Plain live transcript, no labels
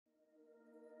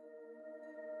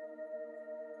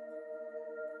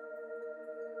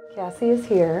Cassie is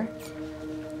here.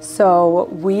 So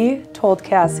we told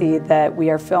Cassie that we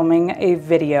are filming a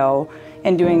video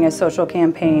and doing a social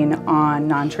campaign on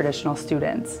non-traditional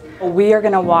students. We are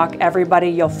gonna walk everybody.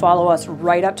 You'll follow us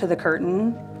right up to the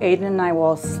curtain. Aiden and I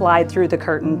will slide through the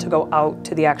curtain to go out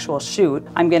to the actual shoot.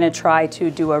 I'm gonna try to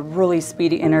do a really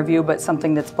speedy interview, but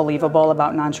something that's believable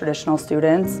about non-traditional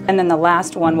students. And then the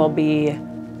last one will be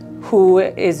who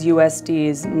is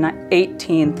USD's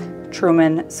 18th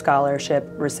Truman Scholarship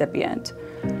recipient.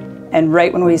 And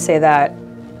right when we say that,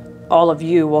 all of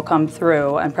you will come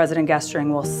through and President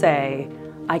Gestring will say,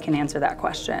 I can answer that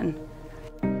question.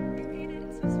 So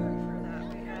sorry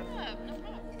for that.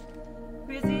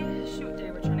 We have busy shoot day.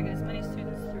 We're trying to get as many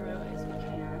students through as we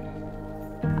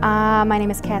can. My name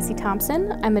is Cassie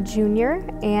Thompson. I'm a junior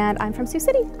and I'm from Sioux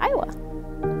City, Iowa.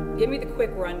 Give me the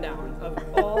quick rundown of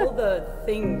all the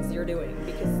things you're doing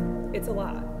because it's a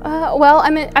lot. Well,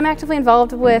 I'm actively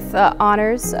involved with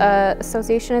Honors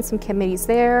Association and some committees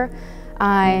there.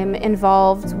 I'm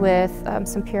involved with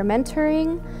some peer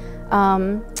mentoring.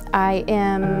 I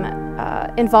am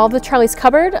involved with Charlie's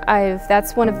Cupboard.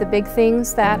 That's one of the big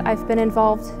things that I've been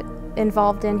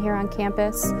involved in here on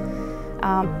campus.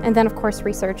 And then of course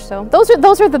research. So those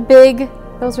are the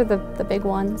big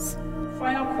ones.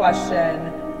 Final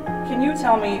question. Can you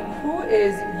tell me who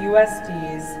is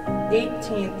USD's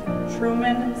 18th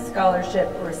Truman Scholarship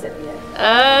recipient?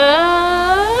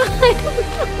 I don't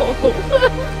know.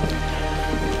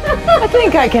 I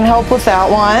think I can help with that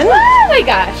one. Oh my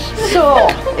gosh. So,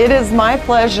 it is my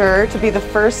pleasure to be the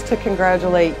first to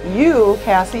congratulate you,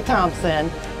 Cassie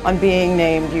Thompson, on being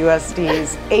named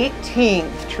USD's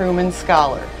 18th Truman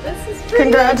Scholar. This is pretty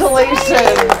Congratulations.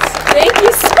 Exciting. Thank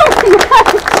you so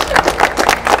much.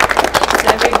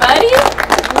 Everybody.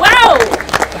 Wow.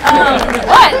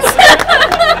 What?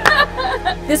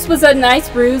 This was a nice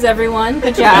bruise, everyone.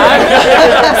 Good job.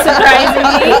 Surprising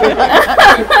me.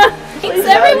 Thanks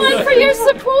everyone for your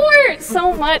support.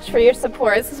 So much for your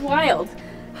support. This is wild.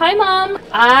 Hi, Mom.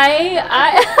 I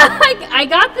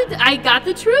got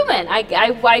the Truman. I did it.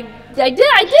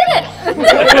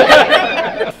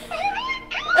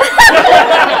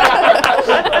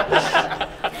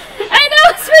 I know,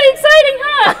 it's pretty exciting,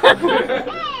 huh?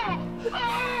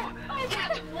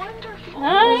 I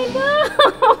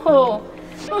know.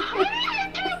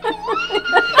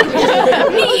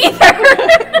 Me either.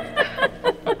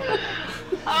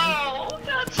 Oh,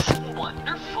 that's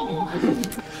wonderful.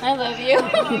 I love you. I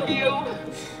love you.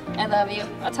 I love you.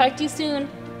 I'll talk to you soon.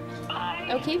 Bye.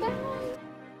 Okay, bye.